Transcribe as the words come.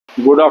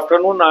Good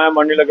afternoon. I am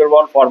Anil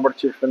Agarwal, former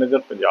Chief Manager,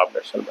 Punjab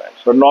National Bank.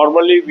 So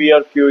normally we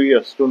are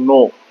curious to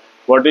know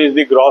what is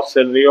the gross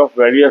salary of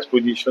various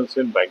positions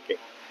in banking.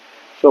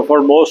 So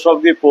for most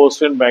of the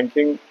posts in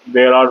banking,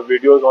 there are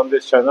videos on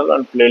this channel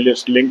and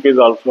playlist link is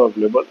also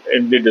available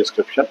in the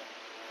description.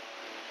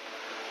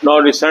 Now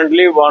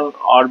recently one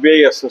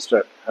RBI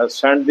assistant has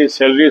sent the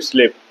salary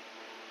slip,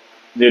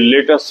 the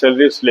latest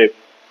salary slip.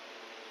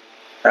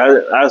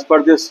 As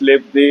per this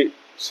slip, the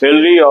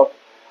salary of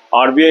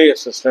RBI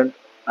assistant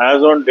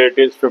as on date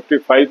is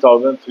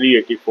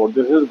 55,384.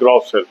 This is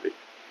gross salary.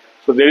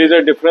 So there is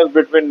a difference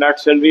between net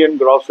salary and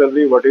gross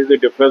salary. What is the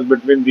difference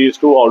between these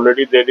two?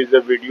 Already there is a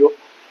video,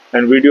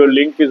 and video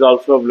link is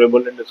also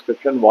available in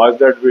description. Watch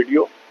that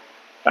video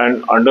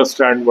and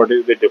understand what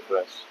is the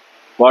difference.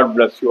 God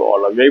bless you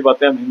all. अब यही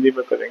बातें हम हिंदी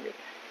में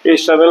करेंगे।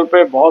 इस channel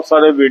पे बहुत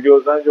सारे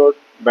वीडियोस हैं जो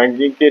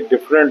बैंकिंग के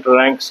डिफरेंट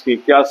रैंक्स की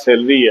क्या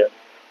सैलरी है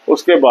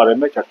उसके बारे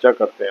में चर्चा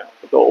करते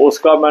हैं। तो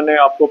उसका मैंने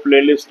आपको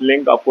प्लेलिस्ट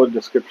लिंक आपको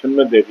डिस्क्रिप्शन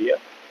में दे दिया।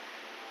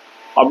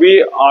 अभी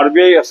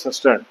आरबीआई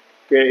असिस्टेंट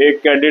के एक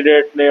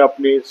कैंडिडेट ने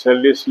अपनी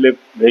सैलरी स्लिप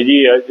भेजी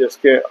है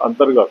जिसके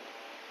अंतर्गत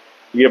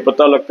ये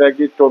पता लगता है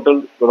कि टोटल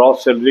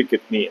ग्रॉस सैलरी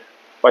कितनी है।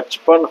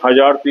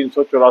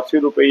 55,384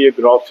 रुपये ये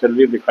ग्रॉस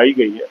सैलरी दिखाई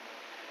गई है।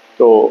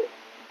 तो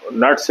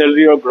नेट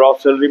सैलरी और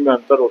ग्रॉस सैलरी में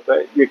अंतर होता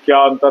है। ये क्या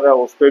अंतर है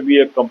उस पर भी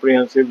एक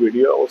कम्प्रिहेंसिव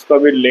वीडियो है, उसका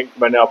भी लिंक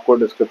मैंने आपको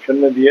डिस्क्रिप्शन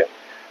में दिया है।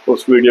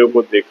 उस वीडियो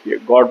को देखिए।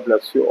 God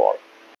bless you all.